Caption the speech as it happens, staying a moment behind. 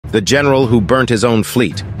the general who burnt his own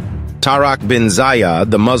fleet. Tarak bin Zayyad,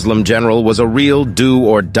 the Muslim general, was a real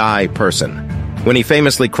do-or-die person. When he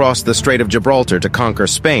famously crossed the Strait of Gibraltar to conquer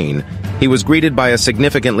Spain, he was greeted by a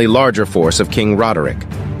significantly larger force of King Roderick.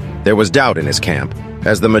 There was doubt in his camp,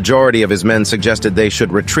 as the majority of his men suggested they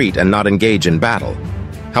should retreat and not engage in battle.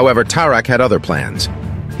 However, Tarak had other plans.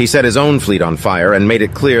 He set his own fleet on fire and made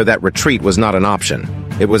it clear that retreat was not an option.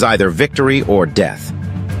 It was either victory or death.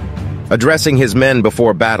 Addressing his men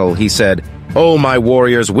before battle, he said, "O my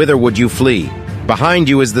warriors, whither would you flee? Behind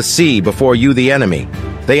you is the sea, before you the enemy."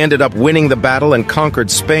 They ended up winning the battle and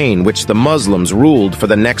conquered Spain, which the Muslims ruled for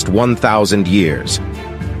the next 1,000 years.